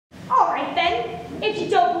All right, then. If you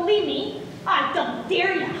don't believe me, I don't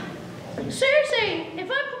dare ya. Seriously,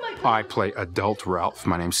 if I put my... I play adult Ralph.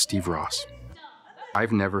 My name's Steve Ross.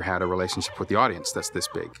 I've never had a relationship with the audience that's this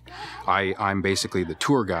big. I'm basically the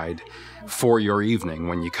tour guide for your evening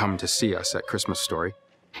when you come to see us at Christmas Story.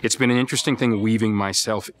 It's been an interesting thing weaving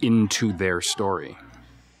myself into their story.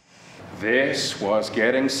 This was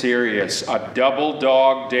getting serious. A double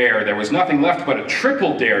dog dare. There was nothing left but a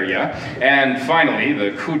triple dare ya. And finally,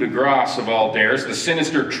 the coup de grace of all dares, the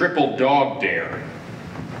sinister triple dog dare.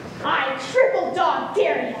 I triple dog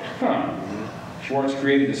dare ya. Huh. Schwartz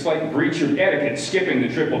created a slight breach of etiquette, skipping the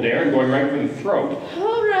triple dare and going right for the throat.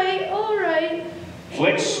 All right, all right.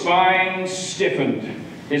 Flick's spine stiffened.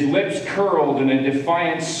 His lips curled in a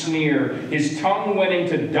defiant sneer. His tongue went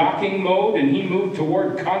into docking mode and he moved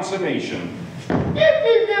toward consummation. This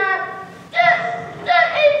is not...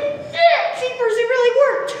 That is it! Jeepers, it really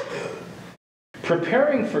worked.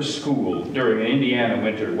 Preparing for school during an Indiana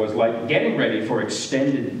winter was like getting ready for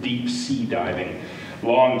extended deep sea diving.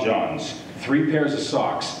 Long johns, 3 pairs of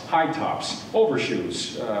socks, high tops,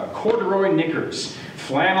 overshoes, corduroy knickers,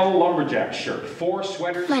 flannel lumberjack shirt, 4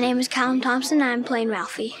 sweaters... My name is Callum Thompson and I'm playing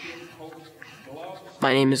Ralphie.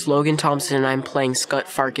 My name is Logan Thompson and I'm playing Scott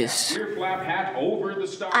Farkas.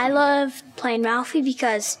 I love playing Ralphie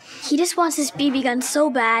because he just wants this BB gun so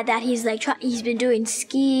bad that he's been doing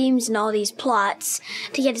schemes and all these plots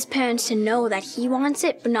to get his parents to know that he wants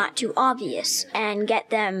it but not too obvious and get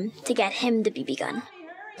them to get him the BB gun.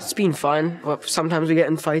 It's been fun. Well, sometimes we get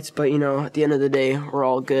in fights, but you know, at the end of the day, we're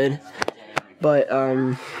all good. But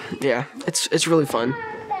yeah, it's really fun.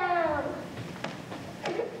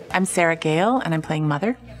 I'm Sarah Gale, and I'm playing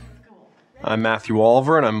Mother. I'm Matthew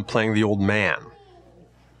Oliver, and I'm playing the old man.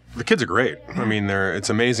 The kids are great. I mean, it's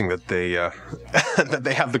amazing that they that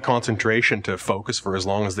they have the concentration to focus for as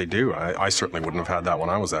long as they do. I certainly wouldn't have had that when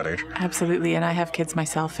I was that age. Absolutely, and I have kids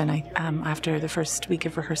myself, and I after the first week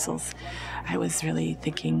of rehearsals, I was really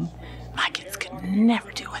thinking, my kids could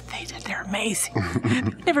never do what they did. They're amazing.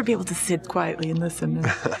 They'd never be able to sit quietly and listen. And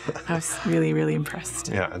I was really, really impressed.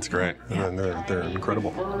 Yeah, it's great. Yeah. They're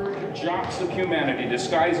incredible. Jocks of humanity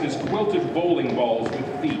disguised as quilted bowling balls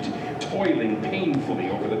with feet, toiling painfully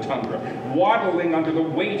over the tundra, waddling under the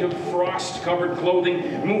weight of frost-covered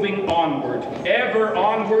clothing, moving onward, ever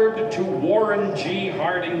onward to Warren G.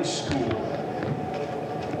 Harding School.